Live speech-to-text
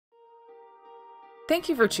Thank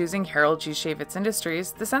you for choosing Harold G. Shaevitz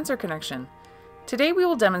Industries, the sensor connection. Today we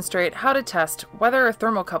will demonstrate how to test whether a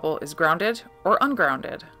thermocouple is grounded or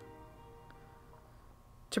ungrounded.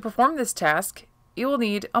 To perform this task, you will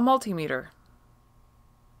need a multimeter.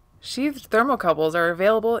 Sheathed thermocouples are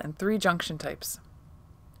available in 3 junction types: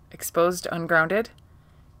 exposed ungrounded,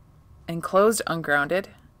 enclosed ungrounded,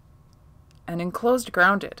 and enclosed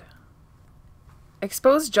grounded.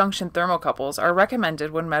 Exposed junction thermocouples are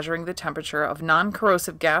recommended when measuring the temperature of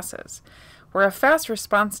non-corrosive gases, where a fast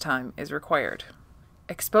response time is required.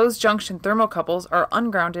 Exposed junction thermocouples are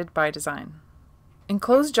ungrounded by design.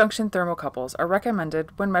 Enclosed junction thermocouples are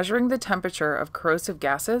recommended when measuring the temperature of corrosive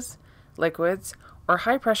gases, liquids, or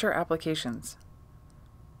high-pressure applications.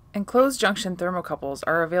 Enclosed junction thermocouples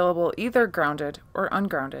are available either grounded or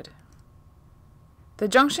ungrounded. The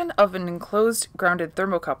junction of an enclosed grounded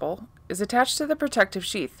thermocouple is attached to the protective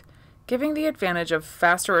sheath, giving the advantage of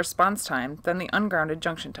faster response time than the ungrounded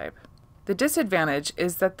junction type. The disadvantage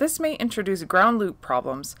is that this may introduce ground loop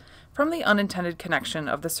problems from the unintended connection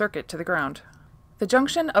of the circuit to the ground. The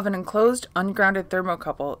junction of an enclosed ungrounded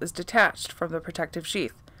thermocouple is detached from the protective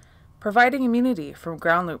sheath, providing immunity from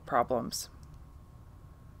ground loop problems.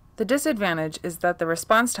 The disadvantage is that the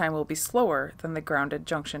response time will be slower than the grounded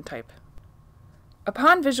junction type.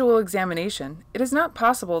 Upon visual examination, it is not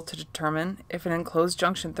possible to determine if an enclosed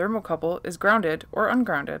junction thermocouple is grounded or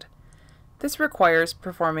ungrounded. This requires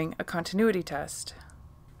performing a continuity test.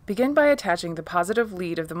 Begin by attaching the positive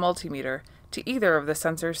lead of the multimeter to either of the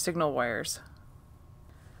sensor's signal wires.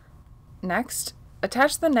 Next,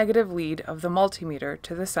 attach the negative lead of the multimeter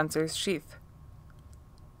to the sensor's sheath.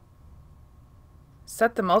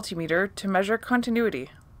 Set the multimeter to measure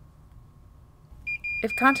continuity.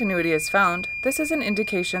 If continuity is found, this is an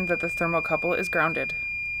indication that the thermocouple is grounded.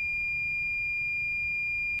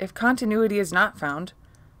 If continuity is not found,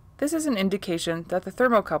 this is an indication that the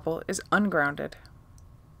thermocouple is ungrounded.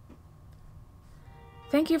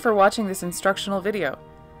 Thank you for watching this instructional video.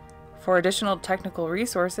 For additional technical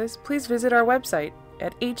resources, please visit our website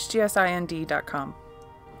at hgsind.com.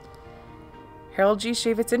 Harold G.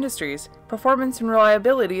 Shaevitz Industries, performance and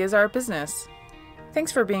reliability is our business.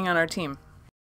 Thanks for being on our team.